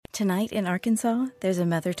Tonight in Arkansas, there's a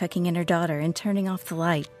mother tucking in her daughter and turning off the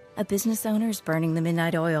light. A business owner's burning the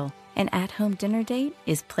midnight oil. An at-home dinner date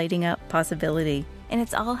is plating up possibility. And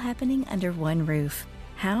it's all happening under one roof.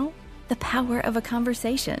 How? The power of a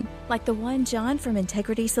conversation, like the one John from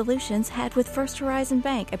Integrity Solutions had with First Horizon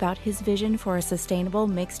Bank about his vision for a sustainable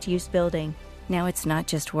mixed-use building. Now it's not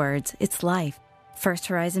just words, it's life. First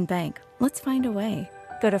Horizon Bank. Let's find a way.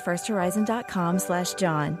 Go to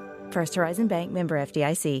firsthorizon.com/John. First Horizon Bank, member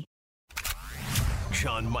FDIC.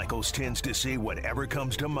 Shawn Michaels tends to say whatever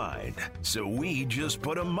comes to mind, so we just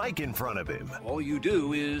put a mic in front of him. All you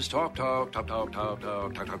do is talk.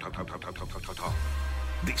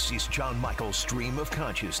 This is Shawn Michaels' Stream of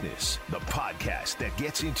Consciousness, the podcast that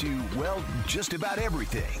gets into, well, just about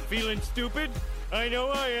everything. Feeling stupid? I know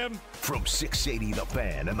I am. From 680 The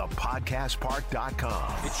Fan and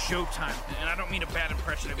thepodcastpark.com. It's showtime, and I don't mean a bad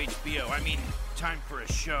impression of HBO. I mean time for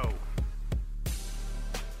a show.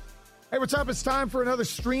 Hey, what's up? It's time for another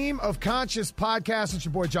Stream of Conscious podcast. It's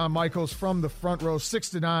your boy John Michaels from the front row, 6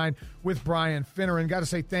 to 9 with Brian Finneran. Got to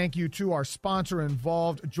say thank you to our sponsor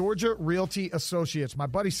involved, Georgia Realty Associates. My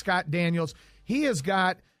buddy Scott Daniels, he has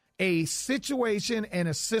got a situation and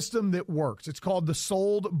a system that works. It's called the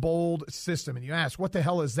Sold Bold system. And you ask, what the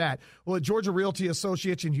hell is that? Well, at Georgia Realty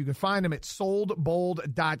Associates, and you can find them at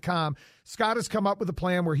soldbold.com, Scott has come up with a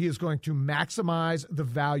plan where he is going to maximize the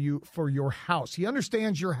value for your house. He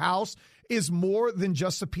understands your house is more than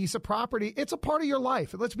just a piece of property. It's a part of your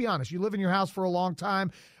life. And let's be honest, you live in your house for a long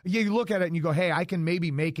time. You look at it and you go, hey, I can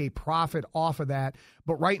maybe make a profit off of that.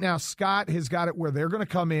 But right now, Scott has got it where they're going to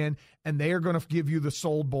come in and they are going to give you the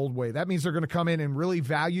Sold Bold way. That means they're going to come in and really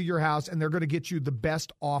value your house, and they're going to get you the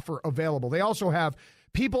best offer available. They also have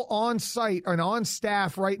people on site and on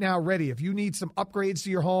staff right now ready. If you need some upgrades to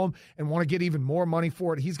your home and want to get even more money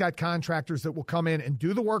for it, he's got contractors that will come in and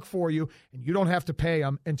do the work for you, and you don't have to pay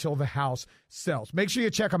them until the house sells. Make sure you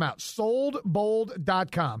check them out.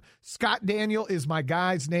 Soldbold.com. Scott Daniel is my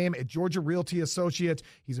guy's name at Georgia Realty Associates.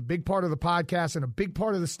 He's a big part of the podcast and a big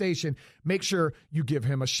part of the station. Make sure you give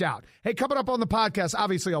him a shout. Hey, coming up on the podcast,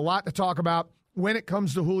 obviously a lot to talk about when it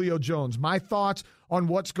comes to Julio Jones. My thoughts on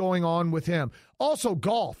what's going on with him. Also,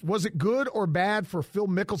 golf. Was it good or bad for Phil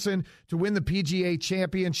Mickelson to win the PGA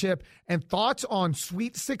Championship? And thoughts on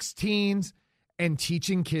Sweet 16s and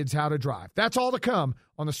teaching kids how to drive. That's all to come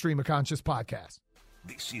on the Stream of Conscious podcast.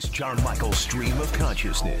 This is Shawn Michaels' Stream of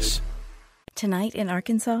Consciousness. Tonight in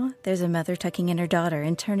Arkansas, there's a mother tucking in her daughter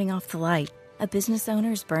and turning off the light. A business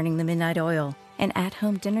owner's burning the midnight oil. An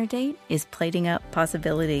at-home dinner date is plating up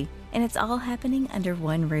possibility. And it's all happening under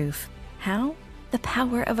one roof. How? The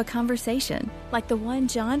power of a conversation, like the one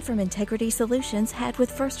John from Integrity Solutions had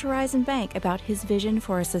with First Horizon Bank about his vision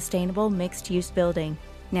for a sustainable mixed-use building.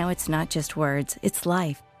 Now it's not just words, it's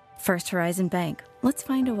life. First Horizon Bank. Let's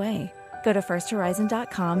find a way. Go to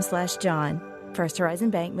firsthorizon.com/John. First Horizon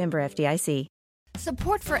Bank, member FDIC.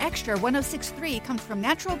 Support for Extra 106.3 comes from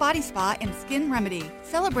Natural Body Spa and Skin Remedy,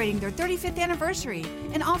 celebrating their 35th anniversary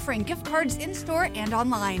and offering gift cards in-store and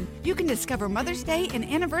online. You can discover Mother's Day and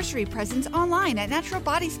anniversary presents online at Natural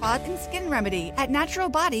Body Spa and Skin Remedy at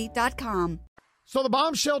naturalbody.com. So the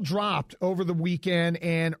bombshell dropped over the weekend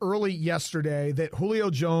and early yesterday that Julio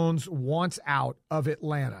Jones wants out of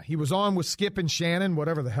Atlanta. He was on with Skip and Shannon,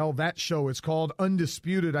 whatever the hell that show is called,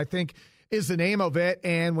 Undisputed, I think is the name of it.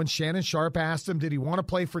 And when Shannon Sharp asked him, did he want to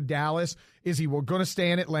play for Dallas? Is he going to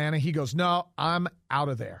stay in Atlanta? He goes, no, I'm out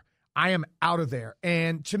of there. I am out of there.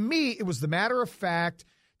 And to me, it was the matter of fact.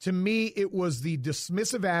 To me, it was the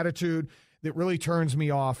dismissive attitude that really turns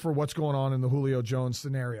me off for what's going on in the Julio Jones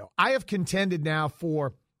scenario. I have contended now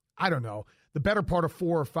for, I don't know, the better part of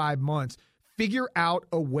 4 or 5 months. Figure out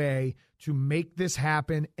a way to make this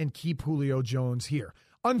happen and keep Julio Jones here.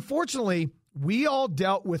 Unfortunately, we all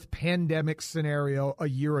dealt with pandemic scenario a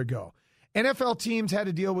year ago. NFL teams had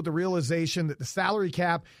to deal with the realization that the salary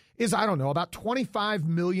cap is, I don't know, about $25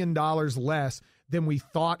 million less than we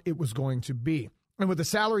thought it was going to be. And with the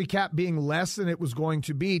salary cap being less than it was going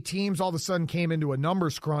to be, teams all of a sudden came into a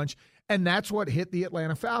numbers crunch, and that's what hit the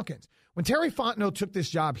Atlanta Falcons. When Terry Fontenot took this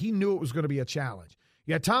job, he knew it was going to be a challenge.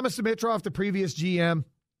 You had Thomas Dimitroff, the previous GM,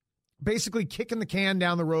 basically kicking the can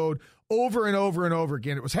down the road over and over and over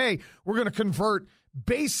again. It was, hey, we're going to convert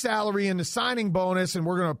base salary into signing bonus, and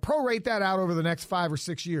we're going to prorate that out over the next 5 or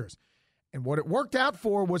 6 years. And what it worked out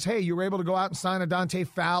for was, hey, you were able to go out and sign a Dante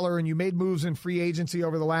Fowler, and you made moves in free agency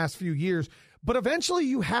over the last few years. But eventually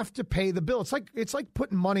you have to pay the bill. It's like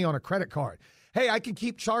putting money on a credit card. Hey, I can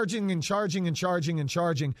keep charging and charging and charging and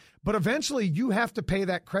charging, but eventually you have to pay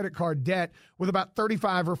that credit card debt with about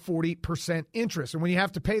 35 or 40% interest. And when you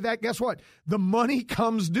have to pay that, guess what? The money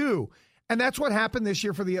comes due. And that's what happened this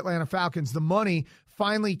year for the Atlanta Falcons. The money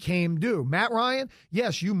finally came due. Matt Ryan,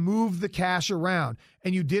 yes, you moved the cash around,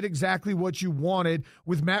 and you did exactly what you wanted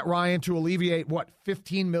with Matt Ryan to alleviate,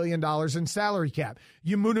 $15 million in salary cap.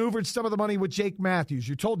 You maneuvered some of the money with Jake Matthews.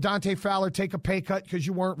 You told Dante Fowler, take a pay cut because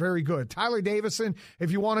you weren't very good. Tyler Davison,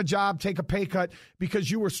 if you want a job, take a pay cut because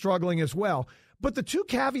you were struggling as well. But the two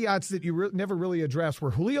caveats that you never really addressed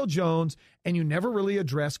were Julio Jones, and you never really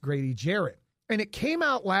addressed Grady Jarrett. And it came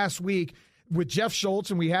out last week with Jeff Schultz,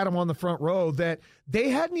 and we had him on the front row, that they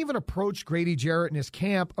hadn't even approached Grady Jarrett in his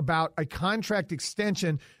camp about a contract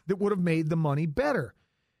extension that would have made the money better.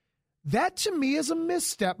 That, to me, is a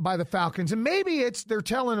misstep by the Falcons. And maybe they're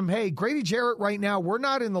telling him, hey, Grady Jarrett, right now, we're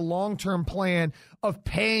not in the long-term plan of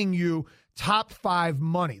paying you top 5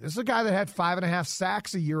 money. This is a guy that had 5.5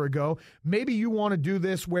 sacks a year ago. Maybe you want to do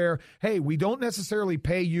this where, hey, we don't necessarily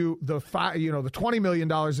pay you the $20 million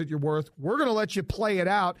that you're worth. We're going to let you play it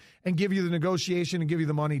out and give you the negotiation and give you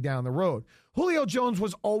the money down the road. Julio Jones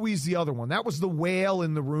was always the other one. That was the whale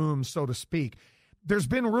in the room, so to speak. There's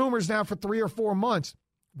been rumors now for 3 or 4 months.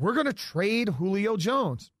 We're going to trade Julio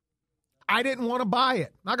Jones. I didn't want to buy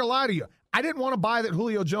it. Not going to lie to you. I didn't want to buy that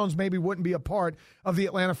Julio Jones maybe wouldn't be a part of the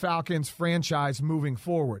Atlanta Falcons franchise moving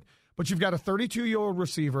forward. But you've got a 32-year-old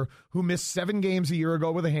receiver who missed 7 games a year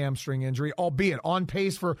ago with a hamstring injury, albeit on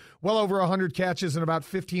pace for well over 100 catches and about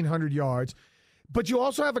 1,500 yards. But you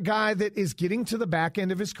also have a guy that is getting to the back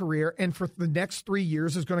end of his career, and for the next 3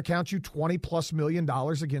 years is going to count you $20+ million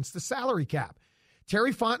against the salary cap.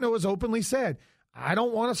 Terry Fontenot has openly said, I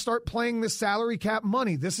don't want to start playing this salary cap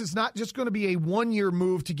money. This is not just going to be a one-year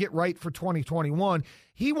move to get right for 2021.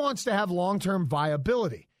 He wants to have long-term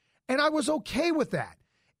viability. And I was okay with that.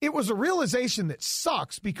 It was a realization that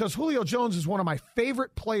sucks because Julio Jones is one of my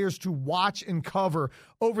favorite players to watch and cover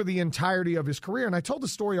over the entirety of his career. And I told the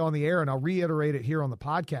story on the air, and I'll reiterate it here on the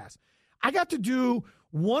podcast. I got to do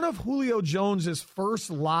one of Julio Jones's first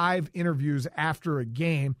live interviews after a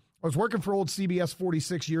game. I was working for old CBS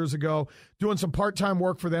 46 years ago, doing some part-time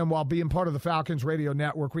work for them while being part of the Falcons radio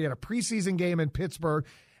network. We had a preseason game in Pittsburgh.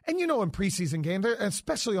 And in preseason games,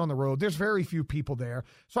 especially on the road, there's very few people there.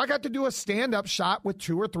 So I got to do a stand-up shot with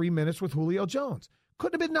 2 or 3 minutes with Julio Jones.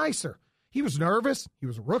 Couldn't have been nicer. He was nervous. He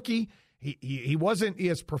was a rookie. He wasn't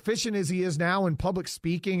as proficient as he is now in public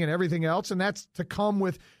speaking and everything else. And that's to come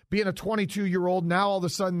with being a 22-year-old, now all of a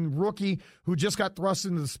sudden rookie who just got thrust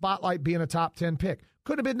into the spotlight being a top 10 pick.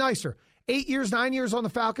 Could have been nicer. 8 years, 9 years on the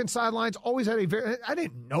Falcons sidelines, always had I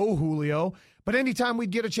didn't know Julio, but anytime we'd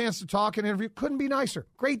get a chance to talk and interview, couldn't be nicer.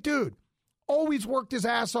 Great dude. Always worked his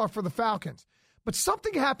ass off for the Falcons. But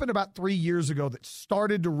something happened about 3 years ago that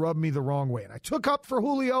started to rub me the wrong way. And I took up for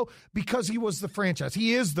Julio because he was the franchise.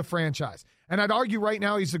 He is the franchise. And I'd argue right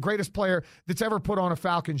now he's the greatest player that's ever put on a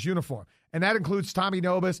Falcons uniform. And that includes Tommy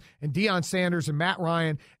Nobis and Deion Sanders and Matt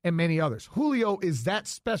Ryan and many others. Julio is that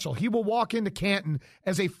special. He will walk into Canton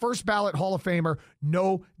as a first-ballot Hall of Famer,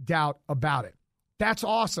 no doubt about it. That's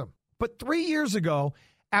awesome. But 3 years ago,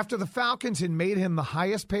 after the Falcons had made him the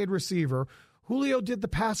highest-paid receiver, Julio did the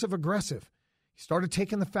passive-aggressive. He started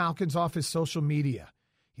taking the Falcons off his social media.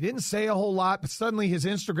 He didn't say a whole lot, but suddenly his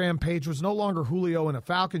Instagram page was no longer Julio in a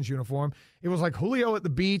Falcons uniform. It was like Julio at the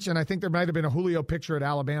beach, and I think there might have been a Julio picture at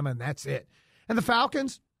Alabama, and that's it. And the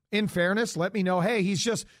Falcons, in fairness, let me know, hey, he's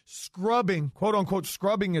just scrubbing, quote-unquote,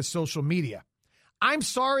 scrubbing his social media. I'm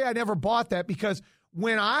sorry I never bought that because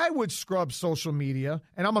when I would scrub social media,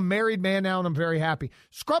 and I'm a married man now and I'm very happy,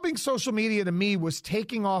 scrubbing social media to me was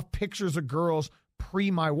taking off pictures of girls pre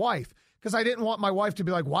my wife. Because I didn't want my wife to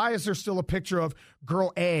be like, why is there still a picture of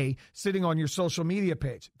girl A sitting on your social media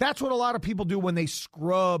page? That's what a lot of people do when they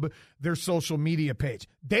scrub their social media page.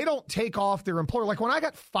 They don't take off their employer. Like when I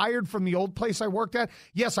got fired from the old place I worked at,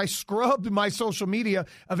 yes, I scrubbed my social media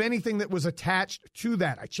of anything that was attached to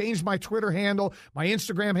that. I changed my Twitter handle, my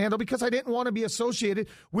Instagram handle, because I didn't want to be associated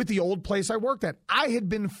with the old place I worked at. I had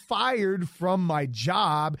been fired from my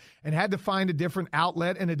job and had to find a different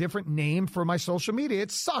outlet and a different name for my social media.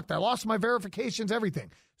 It sucked. I lost my verifications,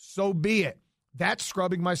 everything. So be it. That's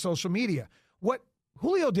scrubbing my social media. What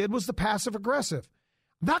Julio did was the passive aggressive.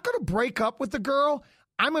 I'm not going to break up with the girl.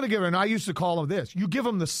 I'm going to give her, and I used to call him this, you give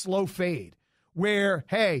him the slow fade where,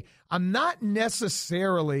 hey, I'm not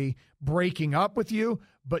necessarily breaking up with you,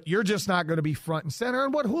 but you're just not going to be front and center.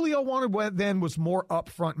 And what Julio wanted then was more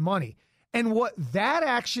upfront money. And what that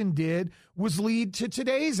action did was lead to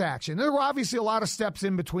today's action. There were obviously a lot of steps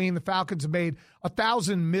in between. The Falcons have made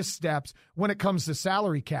 1,000 missteps when it comes to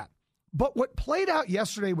salary cap. But what played out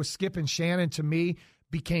yesterday with Skip and Shannon, to me,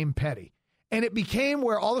 became petty. And it became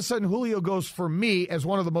where all of a sudden Julio goes, for me, as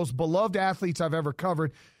one of the most beloved athletes I've ever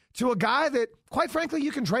covered, to a guy that, quite frankly,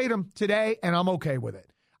 you can trade him today, and I'm okay with it.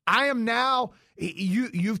 I am now,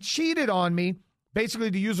 you've cheated on me,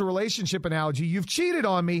 basically to use a relationship analogy, you've cheated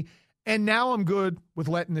on me, and now I'm good with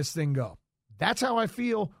letting this thing go. That's how I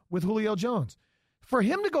feel with Julio Jones. For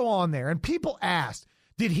him to go on there, and people asked,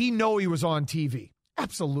 did he know he was on TV?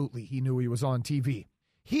 Absolutely, he knew he was on TV.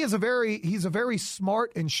 He's a very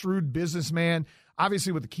smart and shrewd businessman,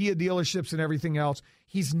 obviously with the Kia dealerships and everything else.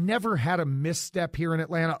 He's never had a misstep here in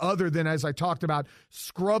Atlanta other than, as I talked about,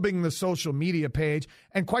 scrubbing the social media page.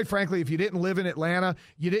 And quite frankly, if you didn't live in Atlanta,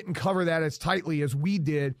 you didn't cover that as tightly as we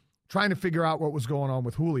did, trying to figure out what was going on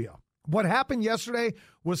with Julio. What happened yesterday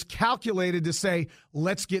was calculated to say,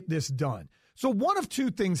 let's get this done. So one of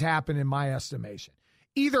two things happened in my estimation.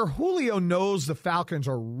 Either Julio knows the Falcons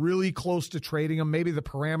are really close to trading him, maybe the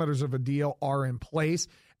parameters of a deal are in place,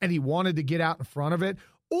 and he wanted to get out in front of it,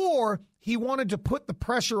 or he wanted to put the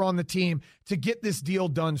pressure on the team to get this deal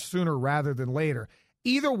done sooner rather than later.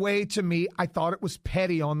 Either way, to me, I thought it was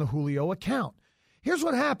petty on the Julio account. Here's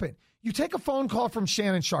what happened. You take a phone call from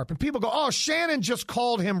Shannon Sharpe, and people go, oh, Shannon just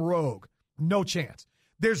called him rogue. No chance.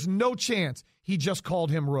 There's no chance he just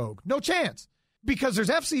called him rogue. No chance. Because there's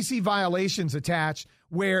FCC violations attached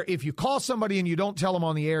where if you call somebody and you don't tell them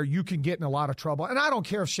on the air, you can get in a lot of trouble. And I don't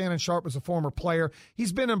care if Shannon Sharpe was a former player.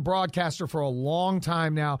 He's been a broadcaster for a long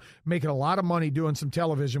time now, making a lot of money doing some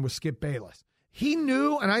television with Skip Bayless. He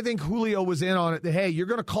knew, and I think Julio was in on it, that, hey, you're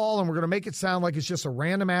going to call and we're going to make it sound like it's just a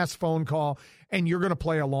random-ass phone call, and you're going to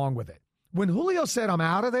play along with it. When Julio said, I'm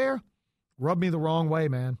out of there, rubbed me the wrong way,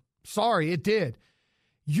 man. Sorry, it did.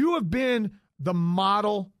 You have been the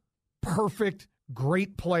model, perfect,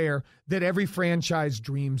 great player that every franchise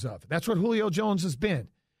dreams of. That's what Julio Jones has been.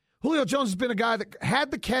 Julio Jones has been a guy that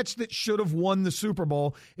had the catch that should have won the Super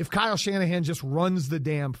Bowl if Kyle Shanahan just runs the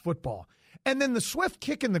damn football. And then the swift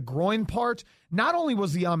kick in the groin part, not only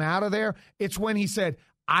was the I'm out of there, it's when he said,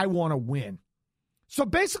 I want to win. So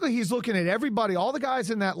basically he's looking at everybody, all the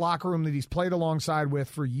guys in that locker room that he's played alongside with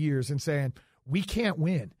for years and saying, we can't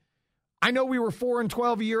win. I know we were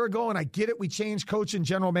 4-12 a year ago, and I get it. We changed coach and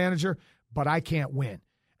general manager, but I can't win.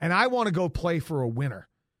 And I want to go play for a winner.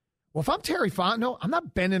 Well, if I'm Terry Fontenot, I'm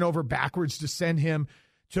not bending over backwards to send him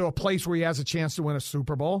to a place where he has a chance to win a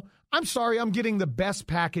Super Bowl. I'm sorry, I'm getting the best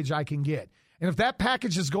package I can get. And if that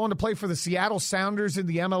package is going to play for the Seattle Sounders in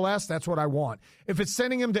the MLS, that's what I want. If it's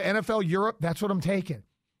sending him to NFL Europe, that's what I'm taking.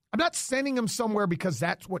 I'm not sending him somewhere because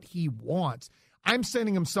that's what he wants. I'm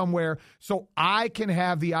sending him somewhere so I can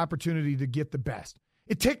have the opportunity to get the best.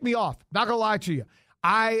 It ticked me off. Not going to lie to you.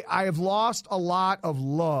 I have lost a lot of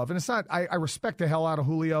love. And it's not, I respect the hell out of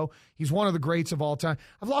Julio. He's one of the greats of all time.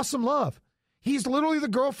 I've lost some love. He's literally the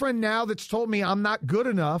girlfriend now that's told me I'm not good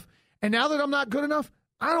enough. And now that I'm not good enough,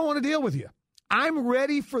 I don't want to deal with you. I'm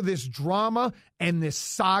ready for this drama and this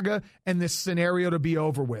saga and this scenario to be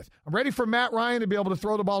over with. I'm ready for Matt Ryan to be able to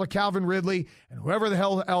throw the ball to Calvin Ridley and whoever the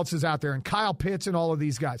hell else is out there, and Kyle Pitts and all of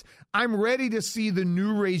these guys. I'm ready to see the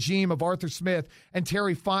new regime of Arthur Smith and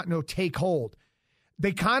Terry Fontenot take hold.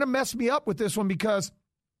 They kind of messed me up with this one because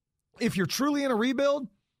if you're truly in a rebuild,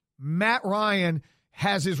 Matt Ryan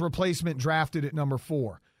has his replacement drafted at number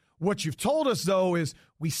 4. What you've told us, though, is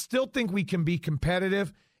we still think we can be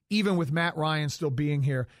competitive even with Matt Ryan still being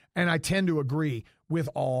here, and I tend to agree with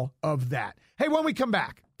all of that. Hey, when we come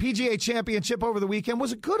back, PGA Championship over the weekend,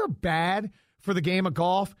 was it good or bad for the game of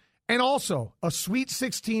golf? And also a Sweet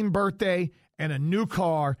 16 birthday and a new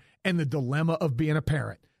car and the dilemma of being a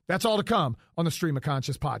parent. That's all to come on the Stream of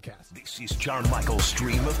Conscious podcast. This is John Michael's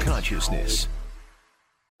Stream of Consciousness.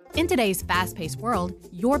 In today's fast-paced world,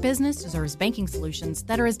 your business deserves banking solutions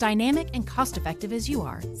that are as dynamic and cost-effective as you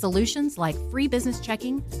are. Solutions like free business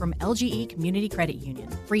checking from LGE Community Credit Union,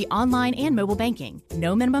 free online and mobile banking,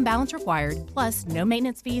 no minimum balance required, plus no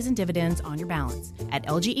maintenance fees and dividends on your balance. At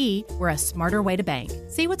LGE, we're a smarter way to bank.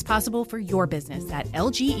 See what's possible for your business at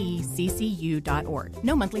lgeccu.org.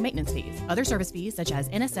 No monthly maintenance fees. Other service fees such as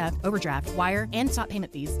NSF, overdraft, wire, and stop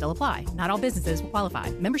payment fees still apply. Not all businesses will qualify.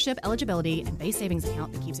 Membership eligibility and base savings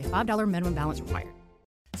account that keeps a $5 minimum balance required.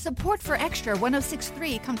 Support for Extra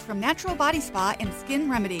 106.3 comes from Natural Body Spa and Skin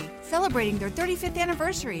Remedy, celebrating their 35th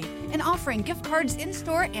anniversary and offering gift cards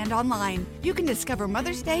in-store and online. You can discover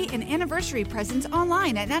Mother's Day and anniversary presents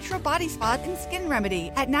online at Natural Body Spa and Skin Remedy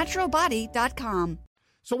at naturalbody.com.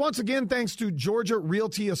 So once again, thanks to Georgia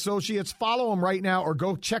Realty Associates. Follow them right now or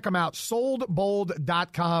go check them out,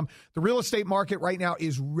 soldbold.com. The real estate market right now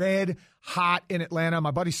is red hot in Atlanta.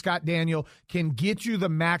 My buddy Scott Daniel can get you the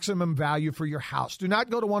maximum value for your house. Do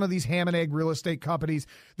not go to one of these ham and egg real estate companies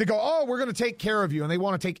that go, oh, we're going to take care of you, and they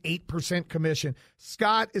want to take 8% commission.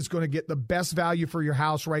 Scott is going to get the best value for your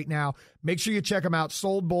house right now. Make sure you check them out,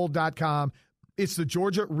 soldbold.com. It's the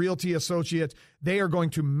Georgia Realty Associates. They are going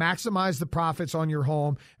to maximize the profits on your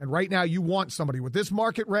home. And right now you want somebody with this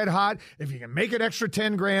market red hot. If you can make an extra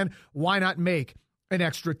 10 grand, why not make an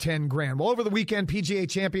extra 10 grand? Well, over the weekend, PGA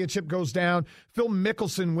Championship goes down. Phil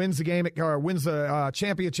Mickelson wins the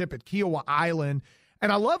championship at Kiowa Island.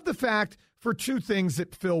 And I love the fact for two things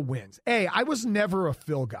that Phil wins. A, I was never a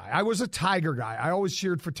Phil guy. I was a Tiger guy. I always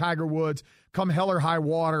cheered for Tiger Woods come hell or high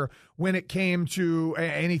water when it came to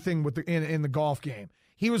anything with in the golf game.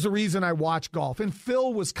 He was the reason I watched golf. And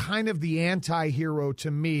Phil was kind of the anti-hero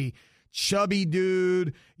to me. Chubby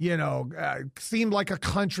dude, seemed like a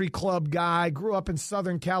country club guy, grew up in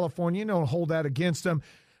Southern California. Don't hold that against him.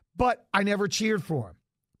 But I never cheered for him.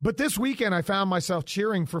 But this weekend I found myself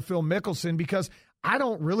cheering for Phil Mickelson because I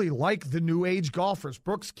don't really like the new age golfers.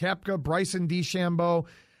 Brooks Koepka, Bryson DeChambeau.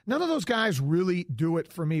 None of those guys really do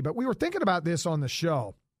it for me. But we were thinking about this on the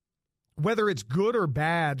show, whether it's good or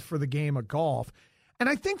bad for the game of golf. And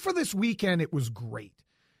I think for this weekend it was great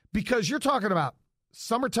because you're talking about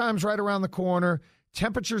summertime's right around the corner,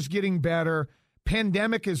 temperatures getting better,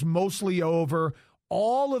 pandemic is mostly over,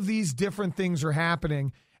 all of these different things are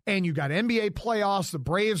happening, and you got NBA playoffs, the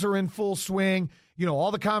Braves are in full swing,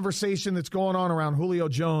 all the conversation that's going on around Julio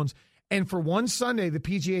Jones. And for one Sunday, the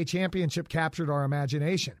PGA Championship captured our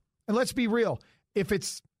imagination. And let's be real, if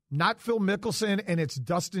it's not Phil Mickelson and it's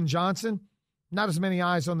Dustin Johnson, not as many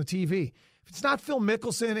eyes on the TV. If it's not Phil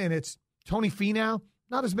Mickelson and it's Tony Finau,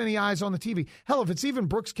 not as many eyes on the TV. Hell, if it's even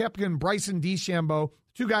Brooks Koepka and Bryson DeChambeau,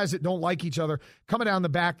 two guys that don't like each other, coming down the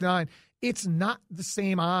back nine, it's not the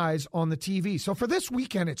same eyes on the TV. So for this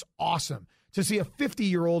weekend, it's awesome to see a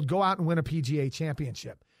 50-year-old go out and win a PGA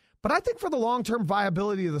Championship. But I think for the long-term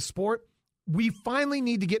viability of the sport, we finally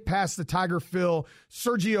need to get past the Tiger Phil,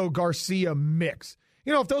 Sergio Garcia mix.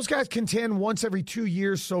 If those guys contend once every 2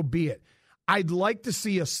 years, so be it. I'd like to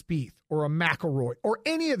see a Spieth or a McIlroy or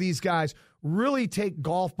any of these guys really take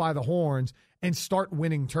golf by the horns and start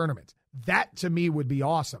winning tournaments. That, to me, would be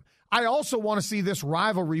awesome. I also want to see this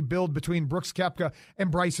rivalry build between Brooks Koepka and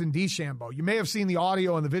Bryson DeChambeau. You may have seen the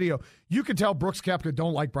audio and the video. You can tell Brooks Koepka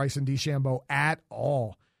don't like Bryson DeChambeau at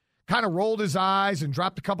all. Kind of rolled his eyes and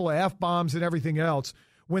dropped a couple of F-bombs and everything else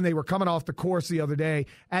when they were coming off the course the other day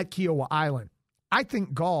at Kiowa Island. I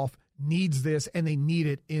think golf needs this, and they need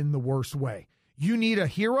it in the worst way. You need a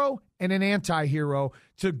hero and an anti-hero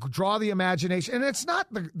to draw the imagination. And it's not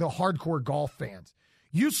the hardcore golf fans.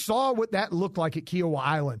 You saw what that looked like at Kiowa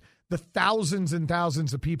Island, the thousands and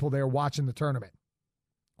thousands of people there watching the tournament.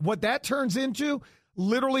 What that turns into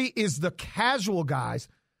literally is the casual guys.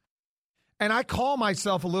 And I call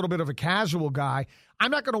myself a little bit of a casual guy. I'm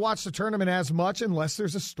not going to watch the tournament as much unless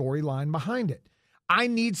there's a storyline behind it. I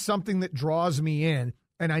need something that draws me in,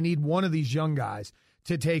 and I need one of these young guys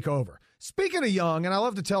to take over. Speaking of young, and I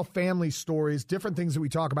love to tell family stories, different things that we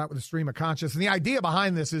talk about with the Stream of Conscious. And the idea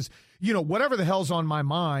behind this is, whatever the hell's on my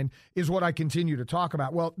mind is what I continue to talk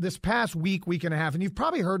about. Well, this past week and a half, and you've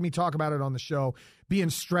probably heard me talk about it on the show,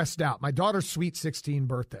 being stressed out. My daughter's sweet 16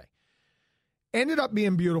 birthday ended up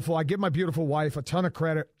being beautiful. I give my beautiful wife a ton of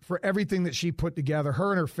credit for everything that she put together.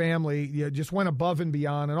 Her and her family just went above and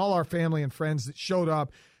beyond, and all our family and friends that showed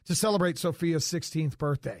up to celebrate Sophia's 16th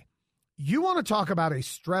birthday. You want to talk about a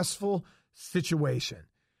stressful situation.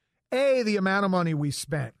 The amount of money we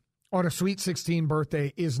spent on a sweet 16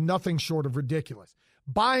 birthday is nothing short of ridiculous.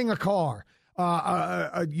 Buying a car,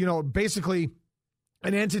 basically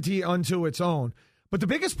an entity unto its own. But the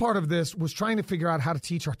biggest part of this was trying to figure out how to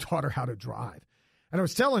teach our daughter how to drive. And I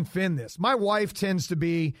was telling Finn this. My wife tends to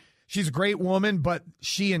be, she's a great woman, but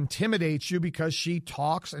she intimidates you because she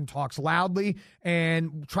talks and talks loudly,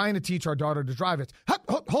 and trying to teach our daughter to drive. It's,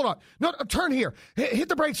 hold on. No, turn here. Hit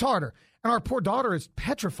the brakes harder. And our poor daughter is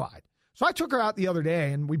petrified. So I took her out the other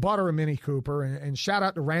day, and we bought her a Mini Cooper, and shout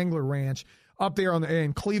out to Wrangler Ranch up there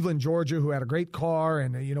in Cleveland, Georgia, who had a great car,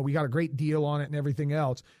 and we got a great deal on it and everything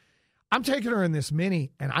else. I'm taking her in this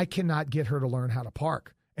Mini, and I cannot get her to learn how to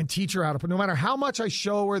park and teach her how to park. No matter how much I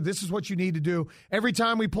show her, this is what you need to do. Every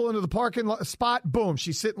time we pull into the parking spot, boom,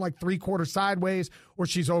 she's sitting like 3/4 sideways, or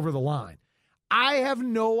she's over the line. I have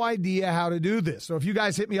no idea how to do this. So if you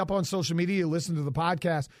guys hit me up on social media, you listen to the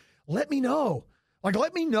podcast, let me know.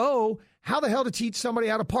 Let me know how the hell to teach somebody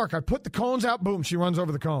how to park. I put the cones out, boom, she runs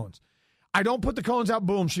over the cones. I don't put the cones out,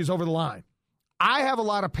 boom, she's over the line. I have a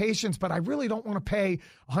lot of patience, but I really don't want to pay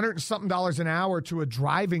 $100 and something an hour to a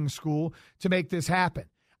driving school to make this happen.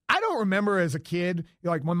 I don't remember as a kid,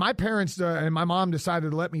 like when my parents and my mom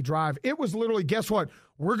decided to let me drive, it was literally, guess what?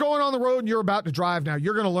 We're going on the road and you're about to drive now.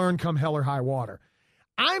 You're going to learn come hell or high water.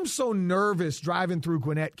 I'm so nervous driving through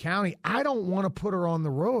Gwinnett County, I don't want to put her on the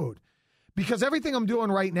road because everything I'm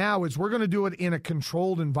doing right now is we're going to do it in a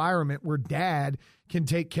controlled environment where dad can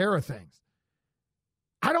take care of things.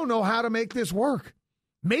 I don't know how to make this work.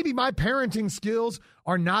 Maybe my parenting skills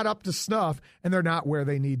are not up to snuff and they're not where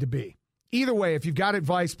they need to be. Either way, if you've got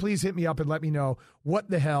advice, please hit me up and let me know what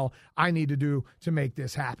the hell I need to do to make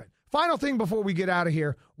this happen. Final thing before we get out of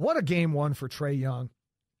here, what a game one for Trae Young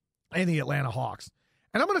and the Atlanta Hawks.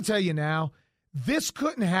 And I'm going to tell you now, this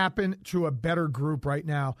couldn't happen to a better group right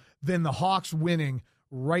now than the Hawks winning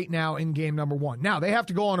right now in game number one. Now, they have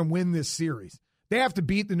to go on and win this series. They have to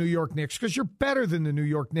beat the New York Knicks because you're better than the New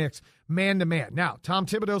York Knicks man-to-man. Now, Tom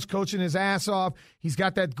Thibodeau's coaching his ass off. He's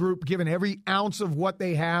got that group giving every ounce of what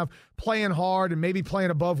they have, playing hard and maybe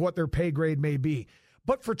playing above what their pay grade may be.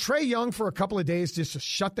 But for Trae Young for a couple of days just to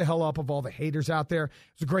shut the hell up of all the haters out there,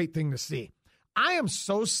 it's a great thing to see. I am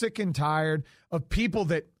so sick and tired of people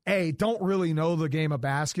that, A, don't really know the game of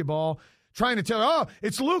basketball, trying to tell, oh,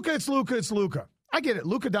 it's Luka, it's Luka, it's Luka. I get it.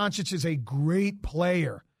 Luka Doncic is a great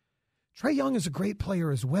player. Trae Young is a great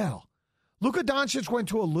player as well. Luka Doncic went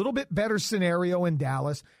to a little bit better scenario in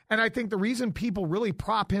Dallas, and I think the reason people really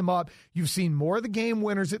prop him up, you've seen more of the game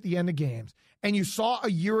winners at the end of games, and you saw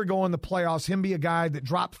a year ago in the playoffs him be a guy that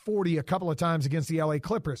dropped 40 a couple of times against the LA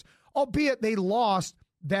Clippers, albeit they lost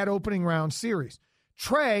that opening round series.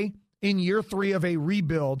 Trae, in year 3 of a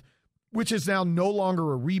rebuild, which is now no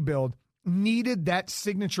longer a rebuild, needed that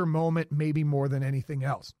signature moment maybe more than anything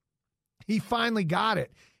else. He finally got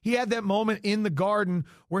it. He had that moment in the Garden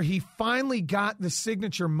where he finally got the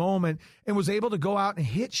signature moment and was able to go out and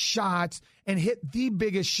hit shots and hit the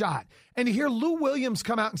biggest shot. And to hear Lou Williams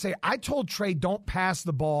come out and say, I told Trae, don't pass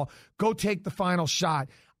the ball, go take the final shot.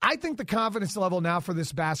 I think the confidence level now for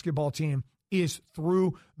this basketball team is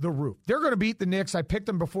through the roof. They're going to beat the Knicks. I picked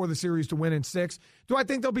them before the series to win in 6. Do I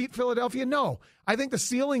think they'll beat Philadelphia? No. I think the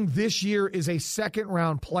ceiling this year is a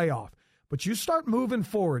second-round playoff. But you start moving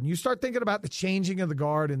forward, and you start thinking about the changing of the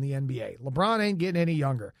guard in the NBA. LeBron ain't getting any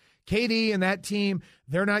younger. KD and that team,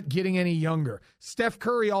 they're not getting any younger. Steph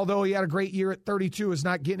Curry, although he had a great year at 32, is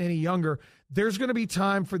not getting any younger. There's going to be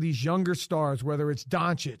time for these younger stars, whether it's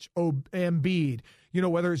Doncic, Embiid,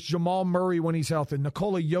 whether it's Jamal Murray when he's healthy,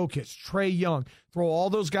 Nikola Jokic, Trae Young. Throw all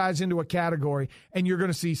those guys into a category, and you're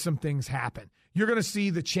going to see some things happen. You're going to see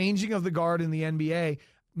the changing of the guard in the NBA.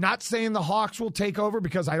 Not saying the Hawks will take over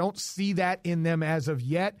because I don't see that in them as of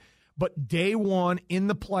yet, but day one in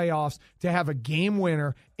the playoffs to have a game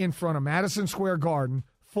winner in front of Madison Square Garden,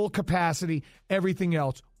 full capacity, everything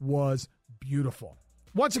else was beautiful.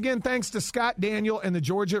 Once again, thanks to Scott Daniel and the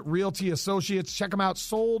Georgia Realty Associates. Check them out,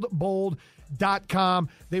 soldbold.com.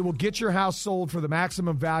 They will get your house sold for the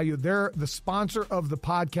maximum value. They're the sponsor of the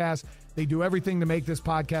podcast. They do everything to make this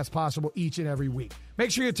podcast possible each and every week.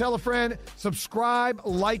 Make sure you tell a friend, subscribe,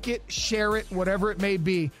 like it, share it, whatever it may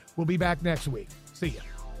be. We'll be back next week. See ya.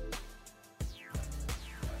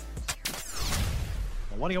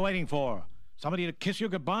 Well, what are you waiting for? Somebody to kiss you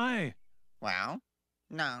goodbye? Well,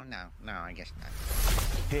 no, I guess not.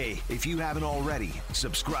 Hey, if you haven't already,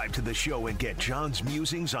 subscribe to the show and get John's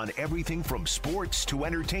musings on everything from sports to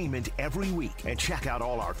entertainment every week. And check out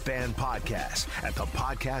all our fan podcasts at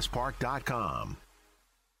thepodcastpark.com.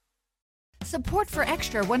 Support for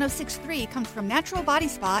Extra 106.3 comes from Natural Body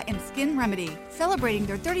Spa and Skin Remedy, celebrating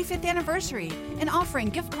their 35th anniversary and offering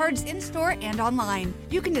gift cards in-store and online.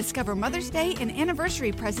 You can discover Mother's Day and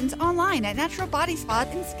anniversary presents online at Natural Body Spa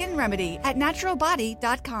and Skin Remedy at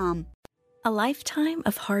naturalbody.com. A lifetime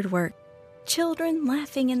of hard work, children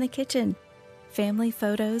laughing in the kitchen, family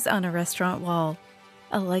photos on a restaurant wall,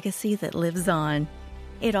 a legacy that lives on.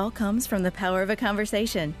 It all comes from the power of a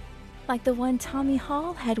conversation, like the one Tommy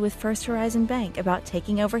Hall had with First Horizon Bank about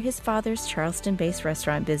taking over his father's Charleston-based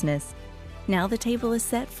restaurant business. Now the table is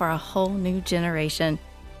set for a whole new generation.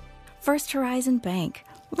 First Horizon Bank.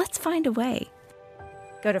 Let's find a way.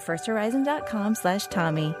 Go to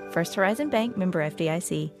firsthorizon.com/Tommy. First Horizon Bank, member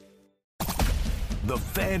FDIC. The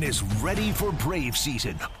Fan is ready for Brave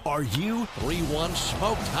season. Are you? 3-1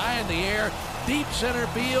 smoked high in the air, deep center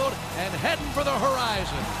field, and heading for the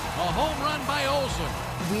horizon. A home run by Olsen.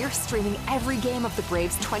 We're streaming every game of the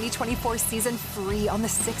Braves 2024 season free on the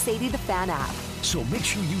 680 The Fan app. So make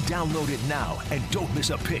sure you download it now and don't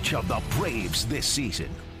miss a pitch of the Braves this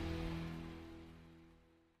season.